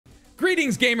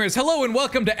Greetings, gamers. Hello and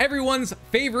welcome to everyone's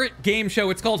favorite game show.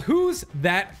 It's called Who's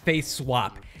That Face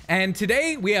Swap? And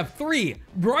today we have 3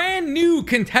 brand new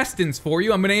contestants for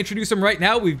you. I'm going to introduce them right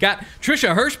now. We've got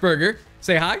Trisha Hirschberger.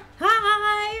 Say hi.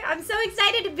 Hi, I'm so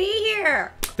excited to be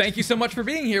here. Thank you so much for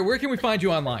being here. Where can we find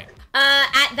you online?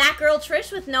 At that girl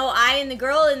Trish with no I in the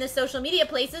girl in the social media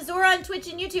places, or on Twitch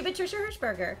and YouTube at Trisha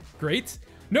Hirschberger. Great.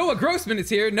 Noah Grossman is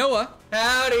here. Noah.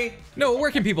 Howdy. Noah,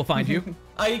 where can people find you?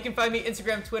 You can find me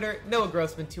Instagram, Twitter, Noah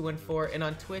Grossman214, and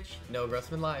on Twitch, Noah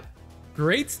Grossman Live.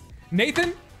 Great.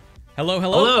 Nathan. Hello.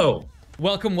 Hello.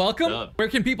 Welcome. Where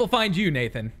can people find you,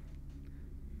 Nathan?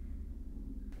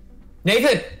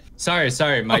 Nathan.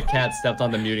 Sorry, my cat stepped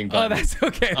on the muting button. Oh, that's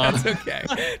okay. That's okay.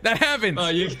 That happens.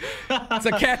 It's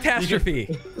a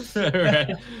catastrophe.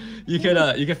 Right. You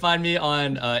can find me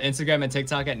on Instagram and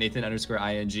TikTok at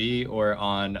Nathan_ing, or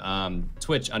on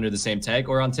Twitch under the same tag,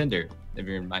 or on Tinder if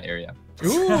you're in my area.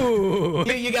 Ooh.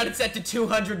 You got it set to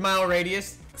 200-mile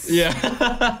radius.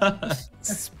 Yeah.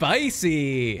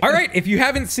 Spicy. All right, if you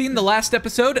haven't seen the last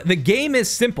episode, the game is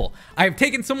simple. I've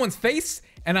taken someone's face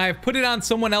and I've put it on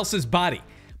someone else's body.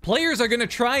 Players are gonna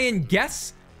try and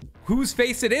guess whose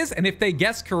face it is, and if they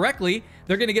guess correctly,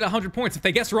 they're gonna get 100 points. If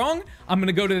they guess wrong, I'm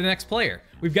gonna go to the next player.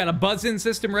 We've got a buzz-in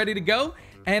system ready to go,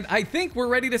 and I think we're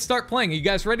ready to start playing. Are you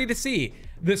guys ready to see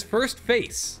this first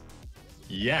face?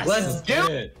 Yes. Let's do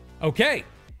it. Okay,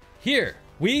 here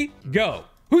we go.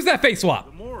 Who's that face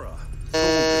swap?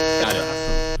 Got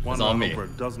it. It's on me. Over a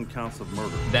dozen counts of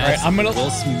murder. That's All right, I'm gonna- Will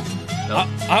Smith. Nope.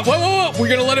 Whoa. We're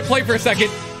gonna let it play for a second.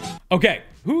 Okay,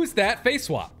 who's that face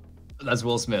swap? That's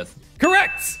Will Smith.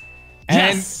 Correct.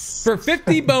 Yes! And for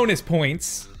 50 bonus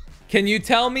points, can you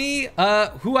tell me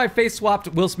who I face swapped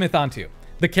Will Smith onto?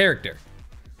 The character.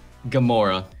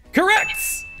 Gamora. Correct.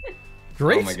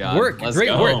 Great Oh my God. work. Let's Great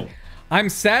go. work. I'm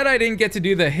sad I didn't get to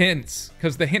do the hints,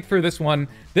 because the hint for this one,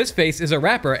 this face is a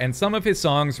rapper, and some of his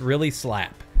songs really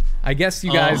slap. I guess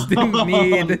you guys didn't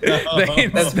need the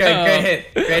hints. That's great.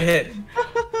 Great hit.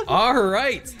 All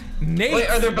right. Nate. Wait,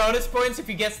 are there bonus points if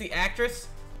you guess the actress?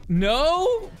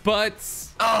 No, but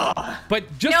just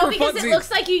No, for because funsies. it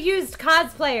looks like you used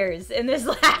cosplayers in this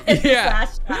last. Yeah.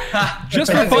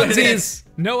 Just for That's what it funsies. is.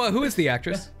 Noah, who is the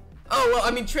actress? Oh, well,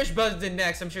 I mean, Trish buzzed in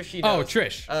next. I'm sure she knows. Oh,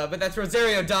 Trish. But that's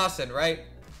Rosario Dawson, right?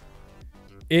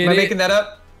 Am Am I making that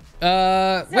up?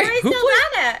 Wait, Zoe who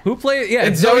Saldana. Who played? Yeah,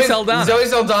 it's Zoe Saldana. Zoe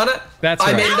Saldana? That's I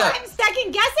right. made it Now up. I'm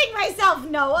second guessing myself,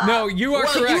 Noah. No, you are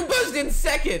Well, you correct. buzzed in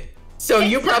second, so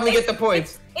you probably get the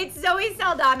points. It's Zoe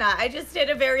Saldana. I just did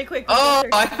a very quick. Oh,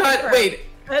 research I to thought, confirm. wait.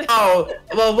 Oh,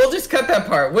 well, we'll just cut that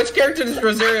part. Which character does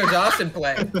Rosario Dawson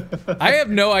play? I have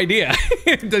no idea.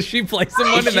 Does she play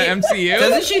someone in the MCU?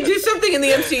 Doesn't she do something in the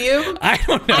MCU? I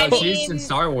don't know. I mean- She's in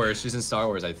Star Wars. She's in Star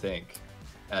Wars, I think.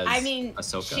 As I mean,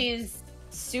 Ahsoka. she's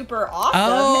super awesome.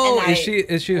 Oh, and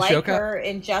is she like Ahsoka? her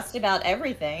in just about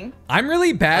everything. I'm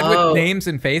really bad Oh. with names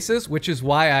and faces, which is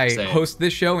why I Same. host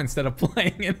this show instead of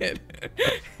playing in it.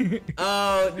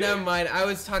 Oh, never mind. I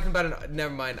was talking about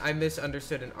never mind. I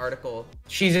misunderstood an article.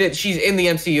 She's in the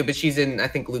MCU, but she's in, I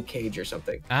think, Luke Cage or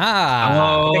something.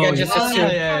 Ah. I think I just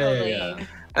assumed. yeah.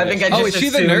 I think I just Oh, is she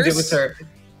the assumed nurse? it was her.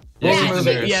 Yeah, Yeah, she's Move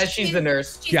the it. nurse. Yeah, she's the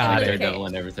nurse. She's Got in it. Luke Daredevil Cage.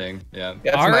 and everything. Yeah.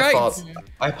 That's All my right. fault.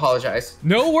 I apologize.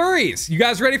 No worries. You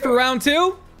guys ready for round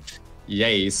 2?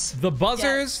 Yes. The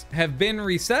buzzers have been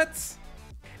reset.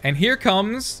 And here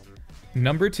comes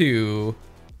number 2.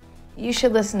 You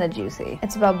should listen to Juicy.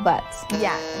 It's about butts.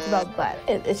 Yeah, it's about butt.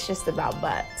 It's just about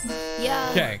butts. Yeah.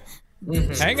 Okay.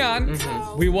 Hang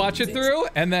on. We watch it through,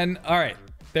 and then, all right,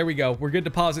 there we go. We're good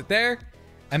to pause it there.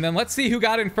 And then let's see who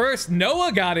got in first.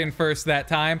 Noah got in first that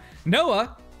time.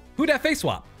 Noah, who that face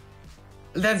swap?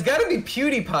 That's got to be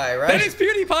PewDiePie, right? That is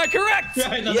PewDiePie, correct.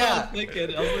 Yeah.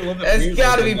 It's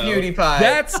got to be PewDiePie.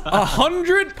 That's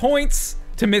 100 points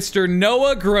to Mr.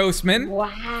 Noah Grossman.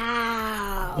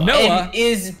 Wow. Noah, And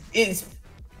is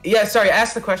yeah? Sorry,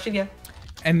 ask the question. Yeah.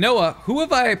 and Noah, who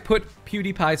have I put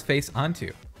PewDiePie's face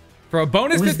onto? For a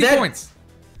bonus Was 50 that- points.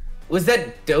 Was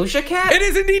that Doja Cat? It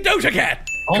is indeed Doja Cat.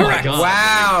 Oh my Correct. God.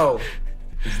 Wow.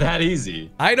 It's that easy.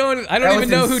 I don't That even was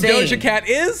know who insane. Doja Cat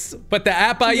is, but the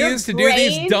app I Your use to do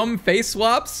these brain- dumb face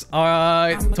swaps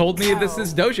told me this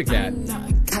is Doja Cat.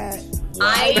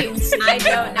 I don't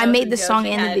know. I made who the song Doja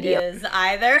and the Cat video. is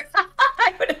either.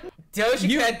 I would've-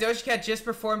 Doja Cat just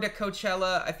performed at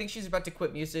Coachella. I think she's about to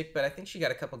quit music, but I think she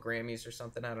got a couple Grammys or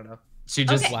something. I don't know. She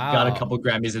just Okay. got a Wow. couple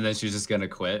Grammys and then she's just gonna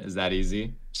quit. Is that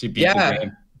easy? She beat Yeah. the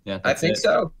game. Yeah, I think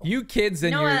so. You kids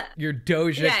and Noah- your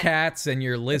Doja Yeah. Cats and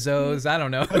your Lizzos. I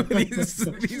don't know.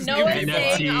 these Noah's new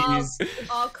people. saying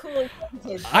all cool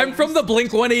kids I'm from the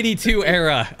Blink 182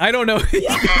 era. I don't know who these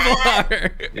people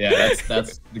are. Yeah,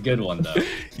 that's the good one though.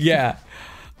 Yeah.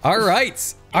 All right.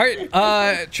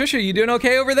 Trisha, you doing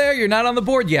okay over there? You're not on the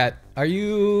board yet. Are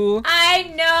you? I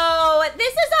know.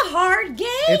 This is a hard game.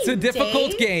 It's a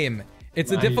difficult Dave. game.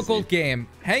 It's a difficult game.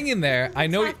 Hang in there. I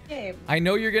know. Tough game. I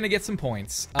know you're gonna get some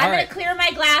points. All I'm right. gonna clear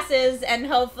my glasses and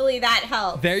hopefully that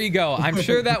helps. There you go. I'm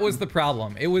sure that was the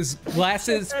problem. It was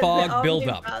glasses, That's the fog, only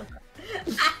buildup. problem.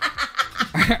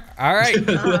 All right.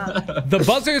 The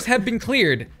buzzers have been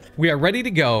cleared. We are ready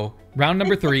to go. Round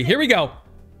number 3. Here we go.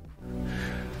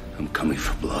 I'm coming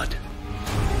for blood.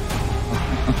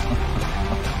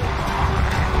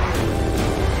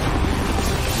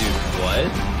 Dude,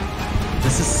 what?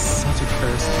 This is such a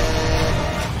curse.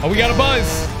 Oh, we got a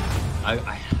buzz.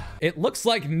 I It looks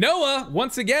like Noah,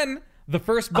 once again, the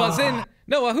first buzz in.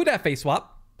 Noah, who that face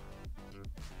swap?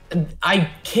 I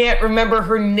can't remember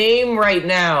her name right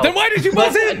now. Then why did you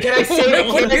buzz in? Can I say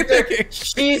What are you the thinking?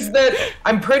 She's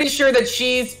I'm pretty sure that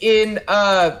she's in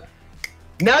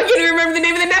now I can't even remember the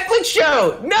name of the Netflix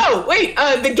show. No, wait,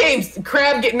 the games,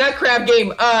 Crab Game, not Crab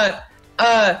Game,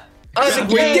 the Squid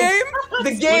Game?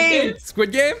 The game.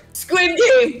 Squid Game? Squid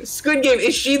Game. Squid Game.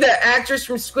 Is she the actress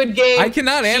from Squid Game? I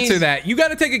cannot answer She's- that. You got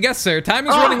to take a guess, sir. Time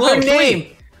is running low. Her 3.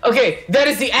 name. Okay, that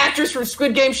is the actress from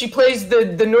Squid Game. She plays the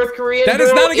North Korean That girl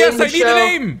is not a guess. in the I need show. the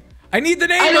name. I need the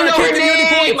name. I don't or know can't her give you any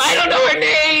name. points. I don't know her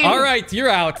name. All right, you're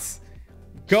out.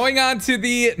 Going on to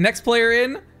the next player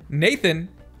in, Nathan.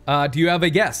 Do you have a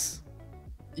guess?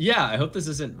 Yeah, I hope this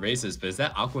isn't racist, but is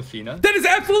that Aquafina? That is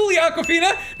absolutely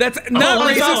Aquafina. That's not Oh,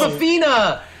 it's racist.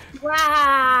 Awkwafina.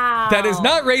 Wow. That is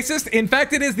not racist. In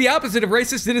fact, it is the opposite of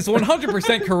racist. It is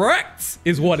 100% correct,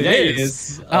 is what it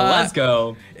is. Let's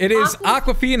go. It is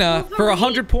Aquafina for Wolverine.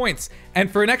 100 points.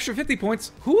 And for an extra 50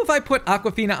 points, who have I put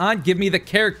Aquafina on? Give me the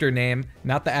character name,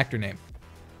 not the actor name.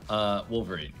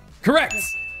 Wolverine. Correct.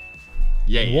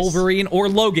 Yes. Wolverine or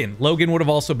Logan. Logan would have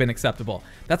also been acceptable.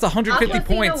 That's 150 Aquafina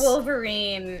points.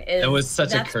 Wolverine is. It was such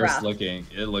a that's curse rough. looking.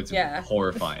 It looked Yeah.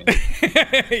 horrifying.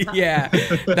 Yeah,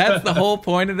 that's the whole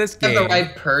point of this That's game. the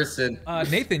right person.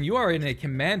 Nathan, you are in a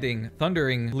commanding,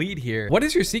 thundering lead here. What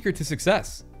is your secret to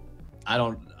success?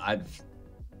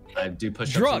 I do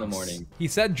push-ups Drugs. in the morning. He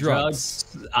said drugs.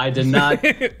 I did not.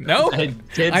 No,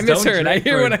 Kids I misheard. don't I drink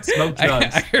hear or what I smoke I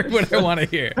drugs. heard what I want to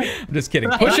hear. I'm just kidding.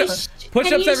 Can you Push-ups Can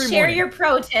you every share morning. your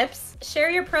pro tips? Share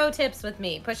your pro tips with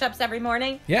me. Push-ups every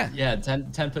morning. Yeah, Yeah,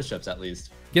 10 push-ups at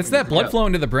least. gets that blood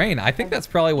flowing to the brain. I think that's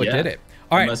probably what Yeah. did it.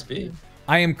 All It right, must be.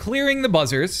 I am clearing the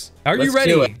buzzers. Are you Let's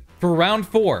do ready it. for round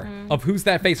 4 of Who's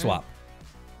That Face Swap?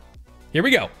 Here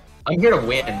we go. I'm here to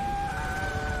win.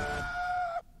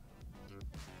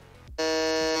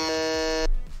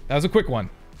 That was a quick one.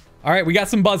 All right, we got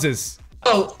some buzzes.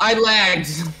 Oh, I lagged.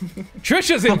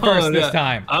 Trisha's in first Oh, this no.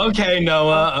 time. Okay,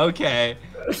 Noah. Okay.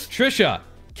 Trisha,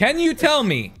 can you tell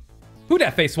me who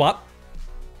that face swap?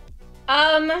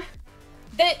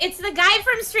 It's the guy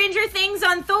from Stranger Things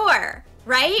on Thor,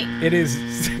 right? It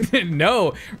is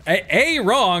no. A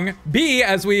wrong. B,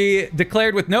 as we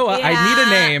declared with Noah, I need a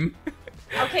Yeah. name.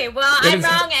 Okay, well, It I'm is-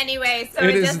 wrong anyway, so It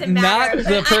it is doesn't not matter. the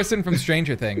but person from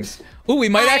Stranger Things. Ooh, we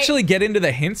might I- actually get into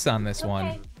the hints on this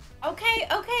one. Okay,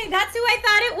 that's who I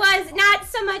thought it was. Not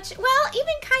so much, well,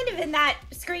 even kind of in that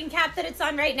screen cap that it's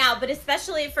on right now, but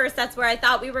especially at first, that's where I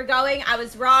thought we were going. I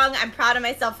was wrong. I'm proud of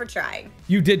myself for trying.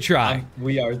 You did try.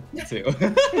 We are too.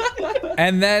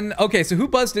 And then, okay, so who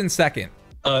buzzed in second?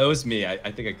 It was me. I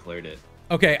think I cleared it.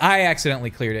 Okay, I accidentally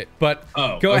cleared it, but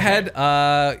Oh, go okay. ahead.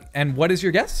 And what is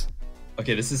your guess?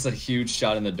 Okay, this is a huge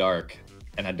shot in the dark,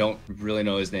 and I don't really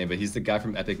know his name, but he's the guy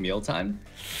from Epic Mealtime.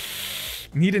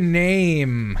 Need a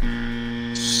name.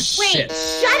 Wait, Shit.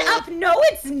 shut up. No,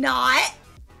 it's not.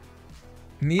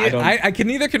 I can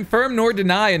neither confirm nor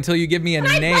deny until you give me a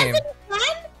name. I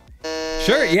wasn't done?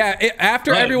 Sure, yeah.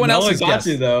 After everyone Noah else's got guess.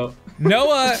 you though.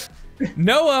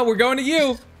 Noah, we're going to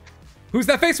you. Who's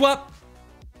that face swap?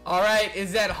 All right,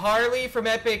 is that Harley from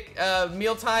Epic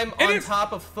Mealtime It on is-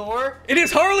 top of Thor? It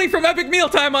is Harley from Epic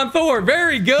Mealtime on Thor.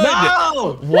 Very good.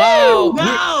 No! Wow.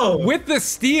 No! With the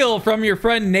steal from your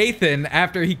friend Nathan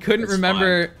after he couldn't That's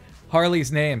remember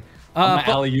Harley's name. I'm gonna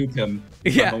Fu- alley-oop him.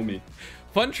 Yeah. My homie.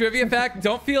 Fun trivia fact,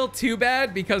 don't feel too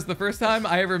bad because the first time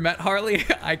I ever met Harley,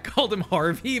 I called him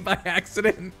Harvey by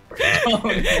accident.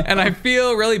 And I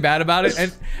feel really bad about it.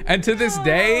 And to this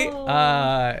day,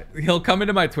 he'll come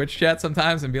into my Twitch chat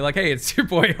sometimes and be like, hey, it's your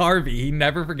boy Harvey. He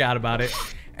never forgot about it.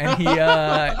 And he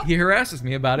harasses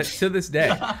me about it to this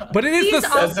day. But it is He's the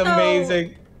That's Also-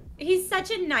 amazing. He's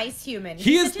such a nice human.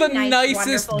 He He's is such the a nice,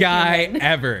 nicest wonderful guy human.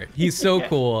 ever. He's so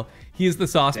cool. He is the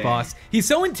sauce boss. He's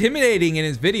so intimidating in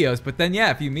his videos, but then, yeah,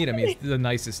 if you meet him, he's the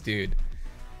nicest dude.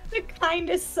 The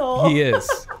kindest soul. He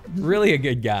is. Really a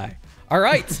good guy. All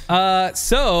right.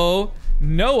 So,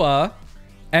 Noah,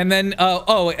 and then,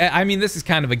 I mean, this is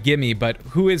kind of a gimme, but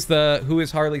who is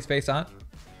Harley's face on?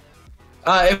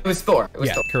 It was Thor. It was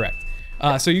Yeah, Thor. correct.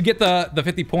 So you get the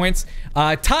 50 points.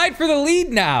 Tied for the lead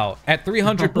now at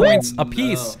 300 points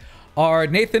apiece are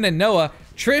Nathan and Noah.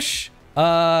 Trish,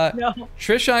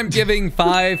 Trish, I'm giving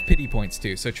 5 pity points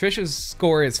to. So Trish's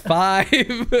score is 5.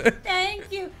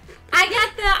 Thank you.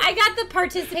 I got the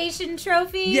participation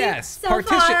trophy. Yes, so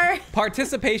far.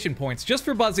 participation points. Just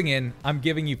for buzzing in, I'm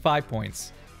giving you 5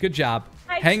 points. Good job.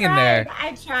 Hang in there.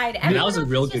 I tried. That was a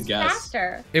real good guess.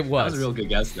 Faster. It That was. was a real good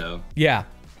guess, though. Yeah.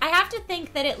 I have to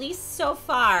think that at least so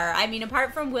far, I mean,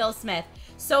 apart from Will Smith,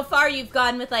 so far you've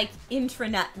gone with like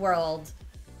intranet world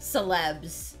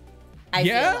celebs. I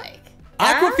feel like.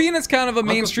 Aquafina's kind of a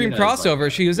mainstream Awkwafina is crossover.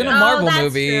 like- She was in a Oh, Marvel that's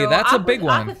movie. true. That's a big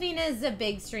one. Aquafina is a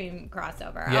big stream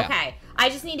crossover. Yeah. Okay. I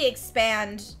just need to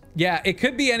expand. Yeah, it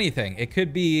could be anything. It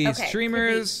could be Okay,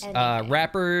 streamers, could be anything.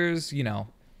 rappers,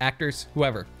 actors,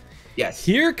 whoever. Yes.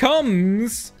 Here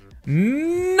comes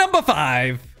number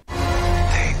 5.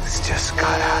 Things just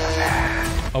got out of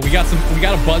hand. Oh, we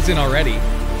got a buzz in already.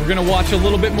 We're gonna watch a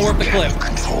little bit more of the clip.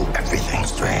 Control everything,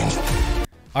 Strange.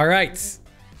 All right.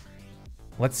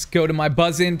 Let's go to my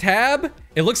buzz in tab.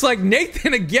 It looks like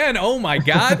Nathan again. Oh my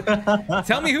God.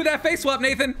 Tell me who that face swap,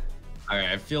 Nathan. All right,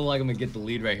 I feel like I'm gonna get the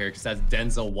lead right here because that's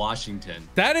Denzel Washington.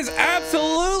 That is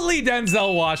absolutely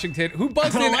Denzel Washington, who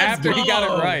buzzed in Let's after he got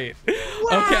go. it right.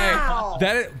 Wow.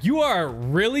 Okay, you are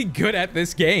really good at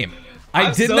this game.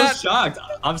 I'm so shocked.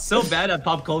 I'm so bad at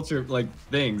pop culture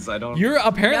things. I don't. You're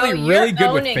apparently No, you're really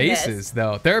good with owning faces, this.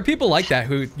 though. There are people like that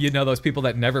who, those people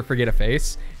that never forget a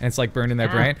face, and it's like burned in their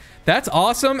brain. That's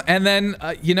awesome. And then,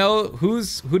 who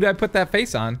did I put that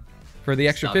face on for the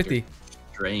extra Dr. 50?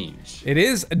 Strange. It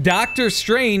is Doctor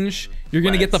Strange. You're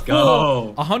gonna get the Let's full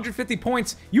go. 150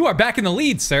 points. You are back in the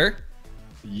lead, sir.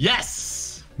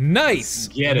 Yes. Nice.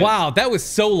 Get it. Wow, that was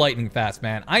so lightning fast,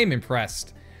 man. I am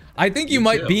impressed. I think you Me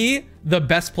might too. be the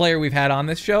best player we've had on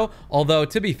this show. Although,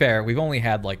 to be fair, we've only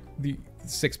had like the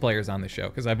 6 players on this show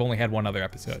because I've only had one other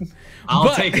episode.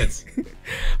 I'll take it.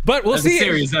 But we'll Best see.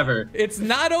 series ever. It's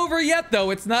not over yet, though.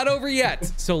 It's not over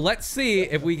yet. So let's see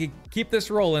if we can keep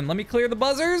this rolling. Let me clear the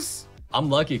buzzers. I'm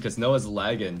lucky because Noah's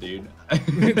lagging, dude.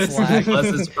 It's lag.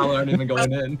 Buses probably aren't even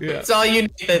going in. It's all you,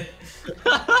 Nathan.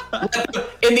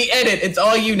 In the edit, it's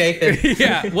all you, Nathan.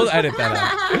 Yeah, we'll edit that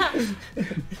out.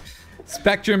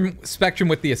 Spectrum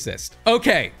with the assist.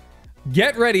 Okay,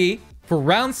 get ready for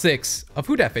round 6 of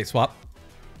Who Dat Face Swap.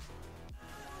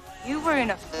 You were in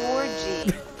a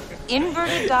 4G.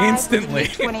 Inverted dive Instantly.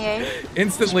 28.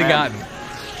 Instantly gotten.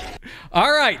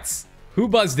 All right, who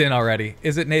buzzed in already?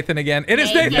 Is it Nathan again? It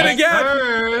is Nathan Nathan.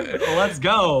 again. Well, let's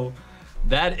go.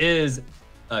 That is.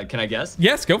 Can I guess?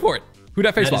 Yes, go for it. Who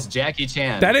Dat Face That Swap? is Jackie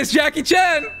Chan. That is Jackie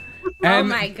Chan. And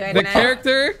my the goodness.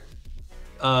 character?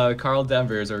 Carl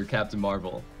Danvers or Captain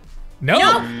Marvel. No.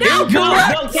 No,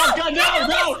 Incorrect.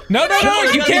 No. No,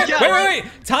 you can't. guess. Wait.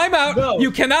 Time out. No.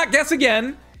 You cannot guess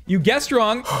again. You guessed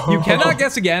wrong. You cannot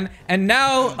guess again. And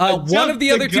now one of the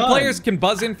jumped other the two gun. players can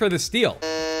buzz in for the steal.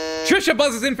 Trisha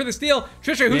buzzes in for the steal.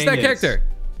 Trisha, who's Dang that it. character?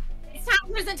 It's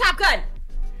Tom Cruise in Top Gun.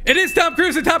 It is Tom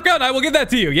Cruise in Top Gun. I will give that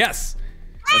to you. Yes.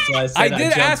 That's why I said I did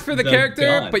jumped ask for the character,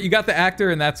 gun. but you got the actor,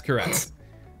 and that's correct.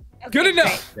 Okay, Good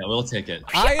enough. great. Yeah, we'll take it.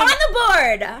 I On am, the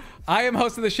board. I am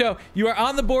host of the show. You are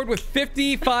on the board with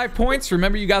 55 points.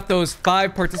 Remember, you got those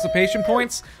 5 participation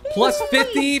points plus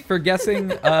 50 for guessing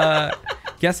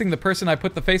the person I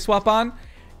put the face swap on.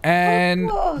 And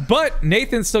but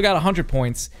Nathan still got 100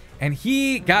 points. And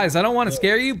guys, I don't want to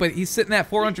scare you, but he's sitting at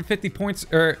 450 points.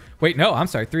 Or wait, no, I'm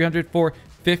sorry, 300,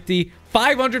 450,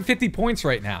 550 points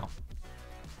right now.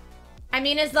 I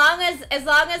mean, as long as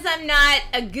I'm not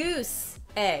a goose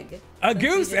egg. A Since you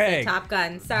goose just said egg. Top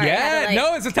Gun. Sorry. I Yeah, had to, like-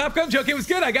 no, it's a Top Gun joke. It was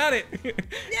good. I got it.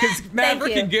 Because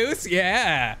Maverick you. and Goose,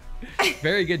 yeah.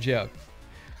 Very good joke.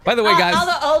 By the way, all, guys. all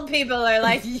the old people are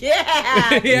like,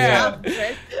 yeah. Yeah. Top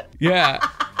Gun. Yeah.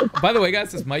 By the way,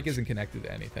 guys, this mic isn't connected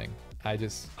to anything. I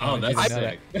wanted you that's to know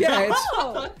sick. that. Yeah, it's,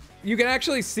 Oh. you can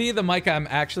actually see the mic I'm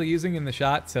actually using in the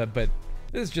shot, but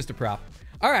this is just a prop.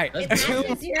 All right. It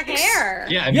matches your hair.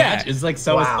 Yeah, Yeah. it's like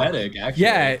so Wow. aesthetic, actually.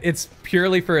 Yeah, it's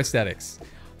purely for aesthetics.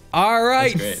 All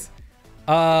right.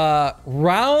 That's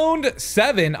Round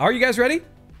 7. Are you guys ready?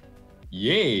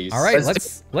 Yes. All right,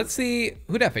 Let's let's see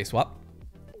who that face swap.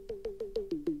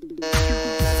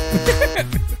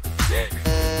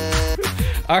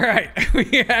 All right.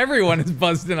 Everyone is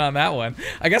buzzed in on that one.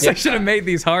 I guess I should have made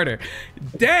these harder.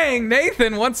 Dang,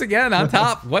 Nathan, once again on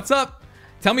top. What's up?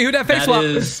 Tell me who that face swap That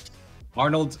is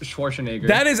Arnold Schwarzenegger.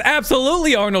 That is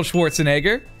absolutely Arnold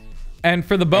Schwarzenegger. And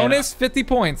for the bonus, 50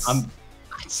 points.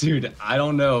 Dude, I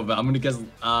don't know, but I'm gonna guess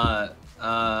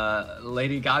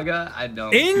Lady Gaga. I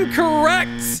don't.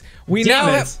 Incorrect. We Damn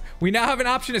now it. have an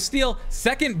option to steal.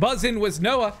 Second buzz-in was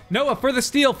Noah. Noah, for the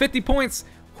steal, 50 points.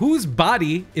 Whose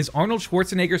body is Arnold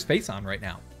Schwarzenegger's face on right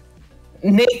now?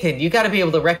 Nathan, you got to be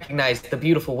able to recognize the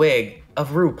beautiful wig of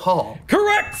RuPaul.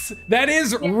 Correct. That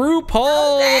is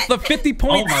RuPaul. The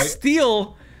 50-point Oh my-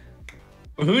 steal.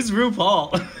 Who's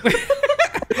RuPaul?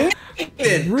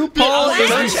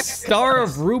 RuPaul is the star of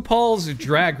RuPaul's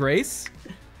Drag Race.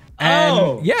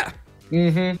 And yeah.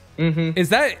 Is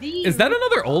that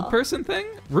another old person thing?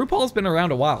 RuPaul's been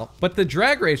around a while, but the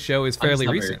Drag Race show is fairly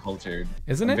I'm recent. Very cultured.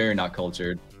 Isn't it? Very not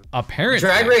cultured. Apparently.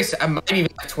 Drag Race, I might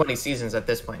even have 20 seasons at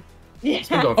this point. Yeah.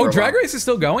 Still going for Oh, a Drag while. Race is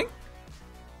still going?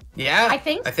 Yeah, I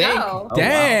think so. Oh,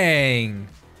 Dang.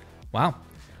 Wow.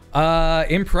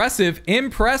 Impressive.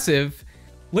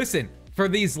 Listen, for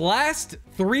these last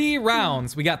 3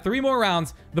 rounds, we got 3 more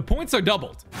rounds. The points are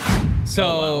doubled.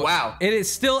 So wow. it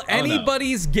is still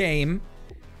anybody's game.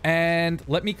 And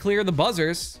let me clear the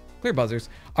buzzers. Clear buzzers.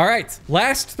 All right,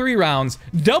 last 3 rounds.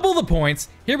 Double the points.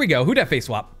 Here we go. Who dat face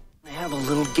swap? I have a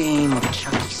little game of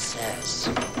Chucky Says.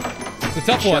 It's a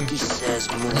tough one. Chucky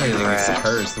Says move I your think it's ass.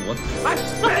 cursed. What? I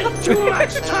spent too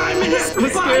much time in this So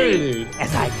scary, dude.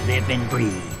 as I live and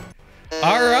breathe.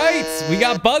 All right, we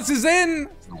got buzzes in.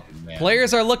 Man.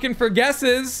 Players are looking for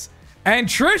guesses. And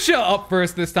Trisha up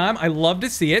first this time. I love to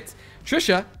see it.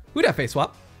 Trisha, who dat face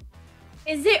swap?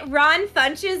 Is it Ron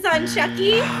Funches on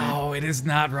Chucky? Oh, it is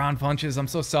not Ron Funches. I'm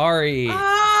so sorry.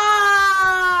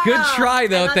 Oh, Good try, I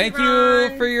though. love Thank you, you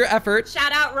Ron. for your effort.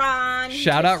 Shout out Ron.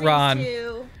 Shout out Trish Ron.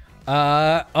 too.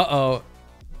 Uh-oh.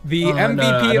 The Oh, no, MVP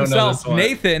I don't know himself, this one.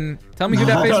 Nathan. Tell me who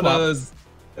that face swap.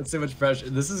 That's too much pressure.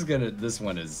 This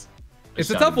one is. It's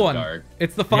a shot tough in the one. dark.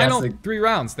 It's the final Yes, 3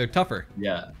 rounds. They're tougher.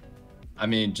 Yeah. I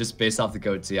mean, just based off the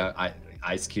goatee,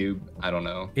 Ice Cube. I don't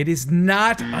know. It is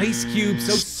not Ice Cube.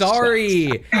 So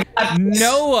sorry.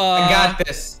 Noah. I got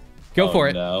this. Go for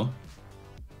it. No.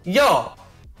 Yo,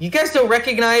 you guys don't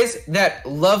recognize that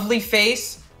lovely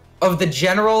face of the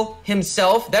general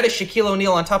himself? That is Shaquille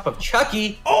O'Neal on top of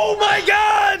Chucky. Oh my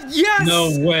God! Yes! No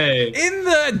way. In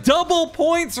the double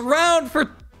points round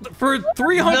for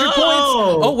 300 No! points.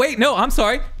 Oh wait, no, I'm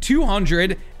sorry.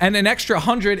 200 and an extra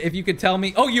 100 if you could tell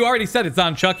me. Oh, you already said it's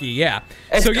on Chucky. Yeah.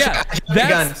 So yeah,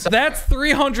 that's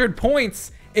 300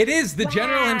 points. It is the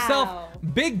general himself,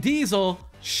 Big Diesel,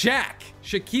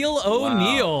 Shaquille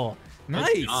O'Neal.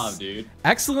 Nice. Good job, dude.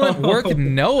 Excellent work,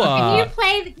 Noah.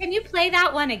 Can you play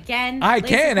that one again? I can,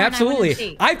 Lasercorn, I wanna absolutely.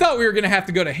 see. I thought we were going to have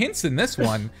to go to hints in this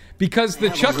one because the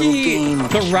Chucky,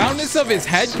 the roundness of his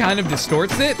head kind of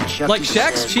distorts it. Like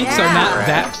Shaq's cheeks are not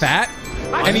that fat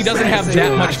and he doesn't have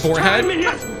that much forehead.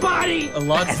 A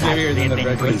lot scarier than the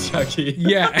regular Chucky.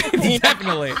 Yeah,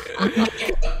 definitely.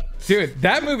 Dude,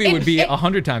 that movie would be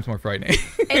 100 times more frightening.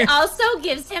 It also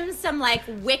gives him some like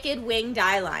wicked winged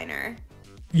eyeliner.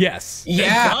 Yes.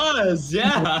 Yeah. It does,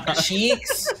 yeah.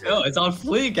 Cheeks. No, it's on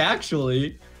fleek,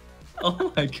 actually.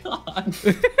 Oh my God.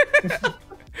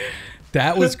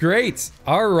 That was great.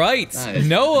 All right. Nice.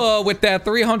 Noah with that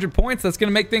 300 points. That's going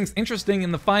to make things interesting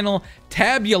in the final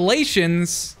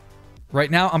tabulations.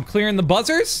 Right now, I'm clearing the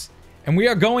buzzers. And we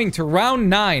are going to round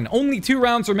 9. Only 2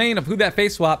 rounds remain of Who That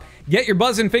Face Swap. Get your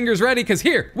buzzing fingers ready, because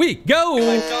here we go.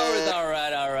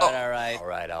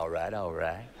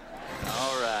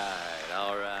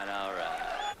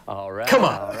 All right. Come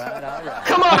on.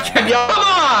 Come on, y'all. Come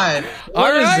on.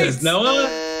 All right. What is this,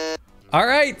 Noah? All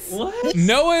right. What?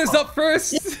 Noah is up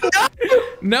first.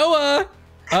 Noah,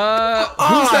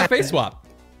 who's that face swap?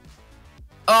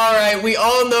 All right, we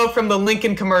all know from the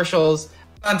Lincoln commercials.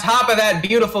 On top of that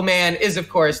beautiful man is, of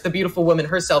course, the beautiful woman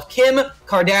herself, Kim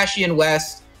Kardashian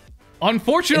West.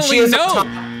 Unfortunately, And she is no. up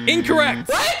top. Incorrect.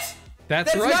 What?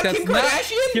 That's That's right. not That's Kim not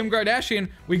Kardashian? Kim Kardashian.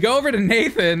 We go over to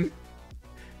Nathan.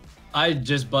 I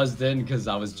just buzzed in because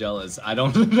I was jealous. I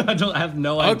don't have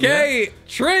no idea. Okay,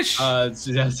 Trish.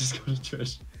 So yeah, just go to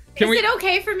Trish. Can Is we- it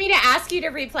okay for me to ask you to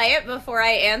replay it before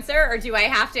I answer, or do I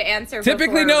have to answer?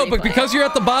 Typically before no, but replay? because you're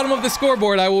at the bottom of the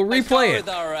scoreboard, I will replay it.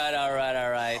 All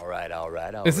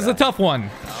right. This is a tough one.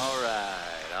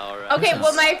 Okay,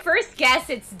 well, my first guess,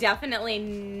 it's definitely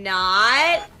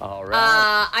not. All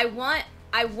right.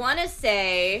 I want to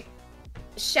say,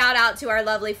 shout out to our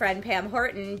lovely friend Pam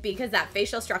Horton, because that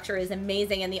facial structure is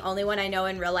amazing, and the only one I know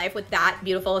in real life with that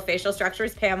beautiful a facial structure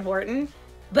is Pam Horton.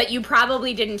 But you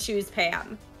probably didn't choose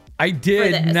Pam. I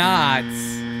did not.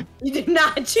 You did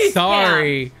not choose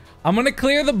Sorry. Cam. I'm gonna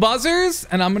clear the buzzers,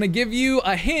 and I'm gonna give you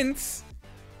a hint.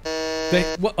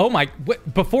 Oh my!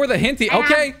 Before the hint,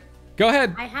 okay, go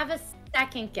ahead. I have a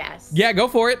second guess. Yeah, go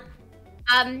for it.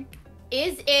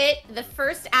 Is it the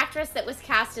first actress that was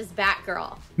cast as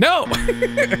Batgirl? No.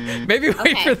 Maybe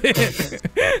wait for the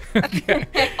hint.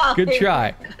 Okay. Good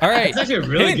try. All right. That's actually a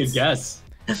really good guess.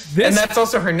 And that's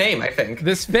also her name, I think.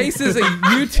 This face is a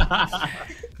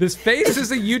This face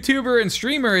is a YouTuber and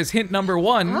streamer is hint number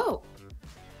 1. Oh,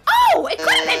 it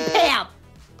could have been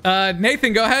Pam.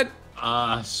 Nathan, go ahead.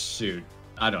 Shoot.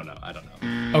 I don't know.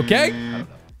 Okay. I don't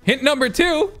know. Hint number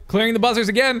 2, clearing the buzzers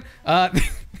again.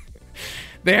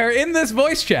 They are in this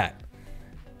voice chat.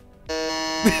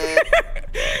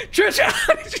 Trisha!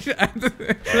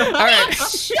 All right.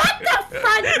 Shut the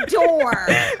front door.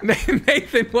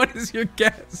 Nathan, what is your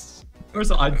guess?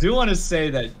 First of all, I do want to say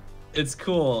that it's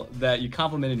cool that you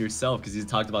complimented yourself because you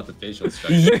talked about the facial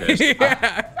structure.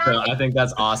 Yeah. So I think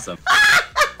that's awesome.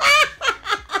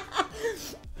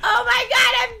 Oh my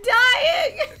god, I'm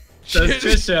dying. That's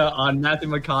Trisha on Matthew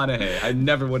McConaughey. I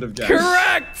never would have guessed.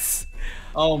 Correct.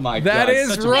 Oh my god. That is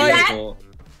such a right. beautiful-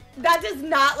 That does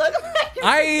not look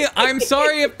like. I'm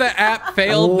sorry if the app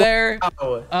failed there,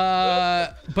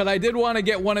 but I did want to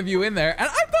get one of you in there, and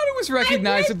I thought it was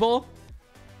recognizable,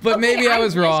 but maybe I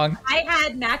was wrong. I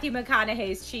had Matthew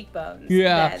McConaughey's cheekbones.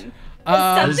 Yeah. Then. This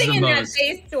Something is in the that most-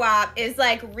 face swap is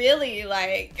like really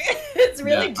like it's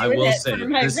really I doing will it say for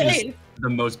my this face. is the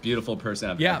most beautiful person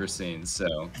I've ever seen.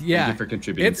 So Yeah, thank you for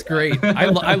contributing. it's to that. great.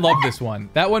 I love this one.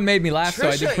 That one made me laugh, so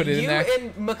I did put it in there. You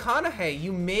and McConaughey,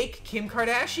 you make Kim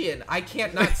Kardashian. I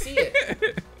can't not see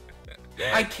it.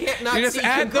 I can't not You just see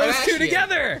add Kim those two Kardashian.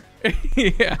 together.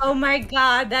 Yeah, Oh my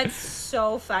god, that's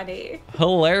so funny.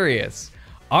 hilarious.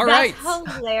 All right,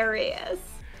 That's hilarious.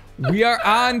 we are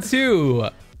on to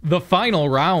the final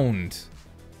round.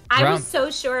 I was so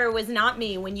sure it was not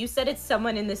me when you said it's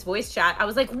someone in this voice chat. I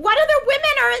was like, what other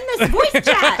women are in this voice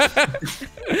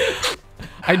chat?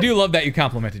 I do love that you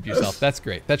complimented yourself. That's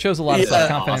great. That shows a lot of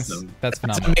self-confidence. awesome. That's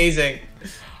phenomenal. Amazing.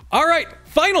 All right,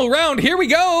 final round. Here we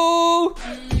go.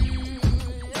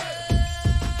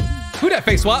 Who dat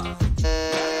face swap?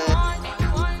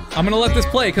 I'm gonna let this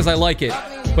play because I like it,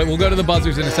 but we'll go to the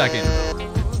buzzers in a second.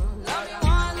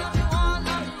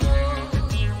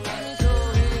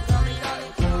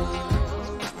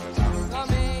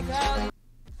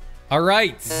 All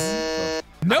right.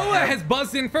 Noah has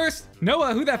buzzed in first.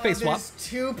 Noah, who that face swap? There's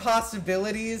two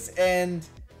possibilities, and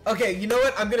okay, you know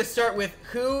what? I'm gonna start with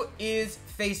who is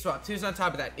face swapped. Who's on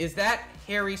top of that? Is that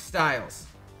Harry Styles?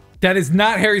 That is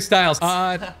not Harry Styles.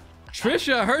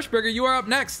 Trisha Hirschberger, you are up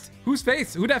next. Who's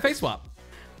face? Who that face swap?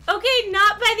 Okay,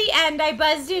 not by the end. I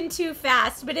buzzed in too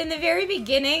fast, but in the very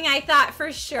beginning, I thought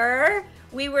for sure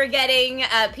we were getting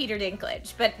Peter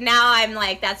Dinklage. But now I'm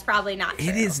like, that's probably not true.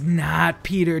 It is not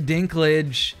Peter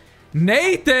Dinklage.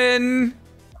 Nathan!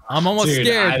 I'm almost Dude,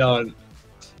 scared. I don't.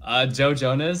 Joe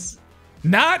Jonas.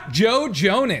 Not Joe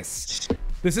Jonas.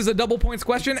 This is a double points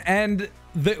question, and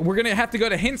we're gonna have to go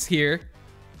to hints here.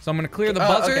 So I'm gonna clear the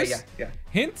buzzers. Okay, yeah.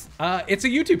 Hint, it's a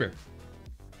YouTuber.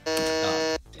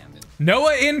 Oh, damn it.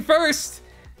 Noah in first.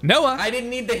 Noah. I didn't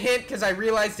need the hint because I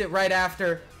realized it right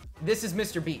after. This is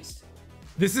Mr. Beast.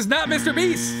 This is not Mr.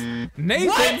 Beast. Nathan.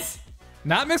 What?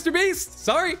 Not Mr. Beast.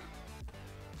 Sorry.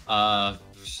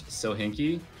 So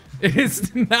hinky. It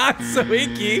is not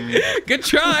Soiki. Good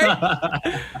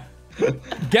try.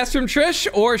 Guess from Trish,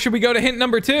 or should we go to hint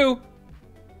number 2?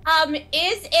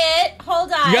 Is it?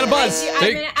 Hold on. You gotta buzz.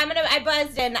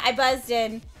 I buzzed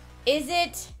in. Is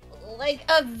it like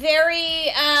a very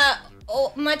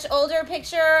much older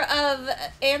picture of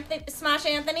Smosh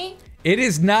Anthony? It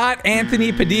is not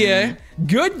Anthony Padilla.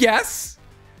 Good guess.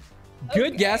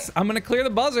 Good guess. I'm gonna clear the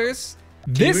buzzers.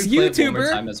 This Can we play it one more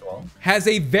YouTuber time as well? has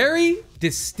a very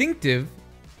distinctive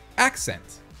accent.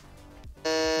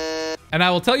 And I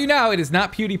will tell you now, it is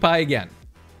not PewDiePie again.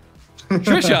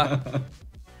 Trisha.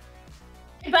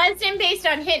 I buzzed in based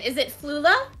on hint. Is it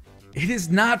Flula? It is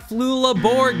not Flula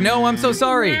Borg. No, I'm so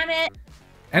sorry. Damn it.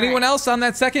 Anyone else on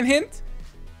that second hint?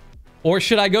 Or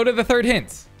should I go to the third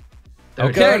hint?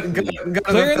 Okay. Go to Clearing the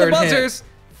the third hint. buzzers.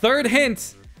 Third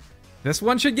hint. This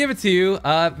one should give it to you.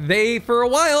 They, for a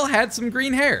while, had some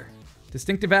green hair.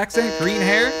 Distinctive accent, green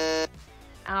hair.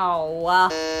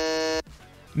 Oh.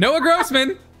 Noah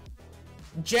Grossman.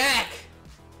 Jack.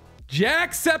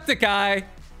 Jacksepticeye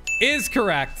is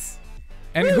correct.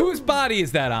 And whose body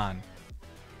is that on?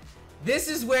 This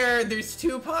is where there's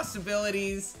two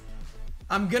possibilities.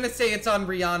 I'm gonna say it's on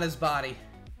Rihanna's body.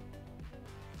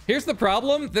 Here's the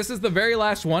problem. This is the very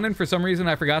last one, and for some reason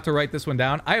I forgot to write this one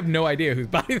down. I have no idea whose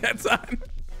body that's on.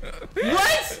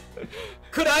 What?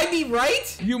 Could I be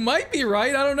right? You might be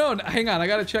right. I don't know. Hang on. I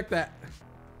got to check that.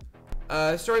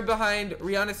 Story behind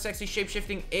Rihanna's sexy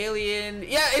shape-shifting alien.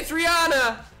 Yeah, it's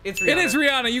Rihanna. It's Rihanna. It is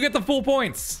Rihanna. You get the full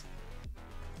points.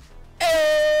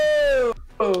 Oh.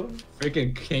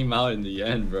 Freaking came out in the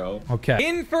end, bro. Okay.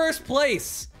 In first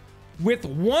place with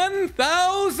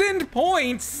 1,000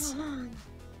 points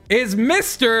is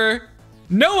Mr.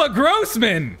 Noah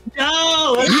Grossman.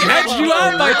 No! He edged you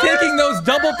out by taking those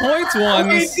double points ones.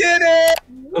 We did it!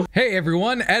 Hey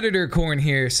everyone, Editor Corn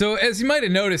here. So as you might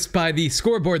have noticed by the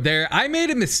scoreboard there, I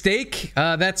made a mistake.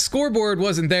 That scoreboard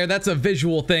wasn't there. That's a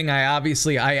visual thing I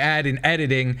add in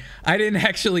editing. I didn't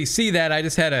actually see that. I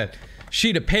just had a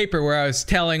sheet of paper where I was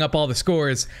tallying up all the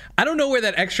scores. I don't know where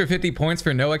that extra 50 points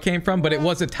for Noah came from, but it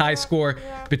was a tie score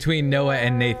between Noah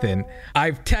and Nathan.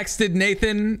 I've texted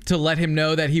Nathan to let him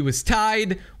know that he was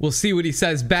tied. We'll see what he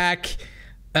says back.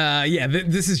 Yeah,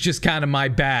 this is just kind of my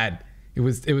bad. It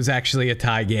was actually a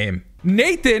tie game.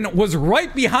 Nathan was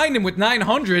right behind him with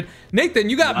 900. Nathan,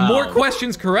 you got more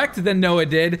questions correct than Noah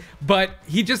did, but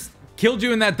he just killed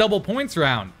you in that double points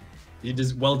round. He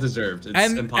just well deserved.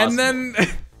 It's impossible. And then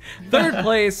third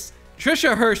place,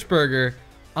 Trisha Hirschberger.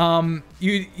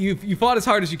 You fought as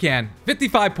hard as you can.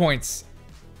 55 points.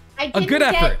 I didn't a good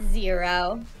effort. Get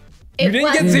 0. You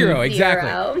didn't get 0, 0.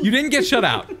 exactly. You didn't get shut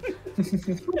out.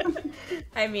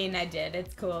 I mean, I did.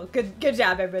 It's cool. Good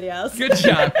job, everybody else. Good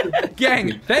job.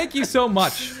 Gang, thank you so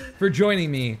much for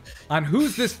joining me on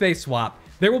Who's This Face Swap.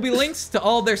 There will be links to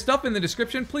all their stuff in the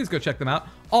description. Please go check them out.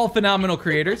 All phenomenal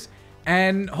creators.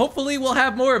 And hopefully we'll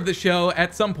have more of the show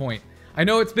at some point. I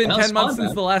know it's been 10 months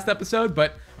since the last episode,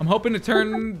 but I'm hoping to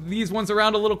turn these ones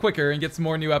around a little quicker and get some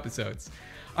more new episodes.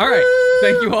 All right.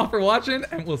 Thank you all for watching,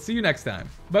 and we'll see you next time.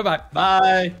 Bye-bye.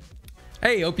 Bye.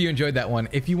 Hey, hope you enjoyed that one.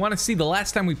 If you want to see the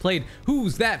last time we played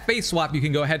Who's That Face Swap, you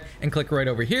can go ahead and click right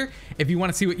over here. If you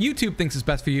want to see what YouTube thinks is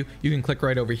best for you, you can click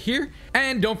right over here.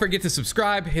 And don't forget to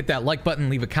subscribe, hit that like button,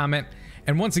 leave a comment.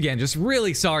 And once again, just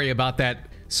really sorry about that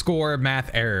score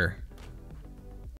math error.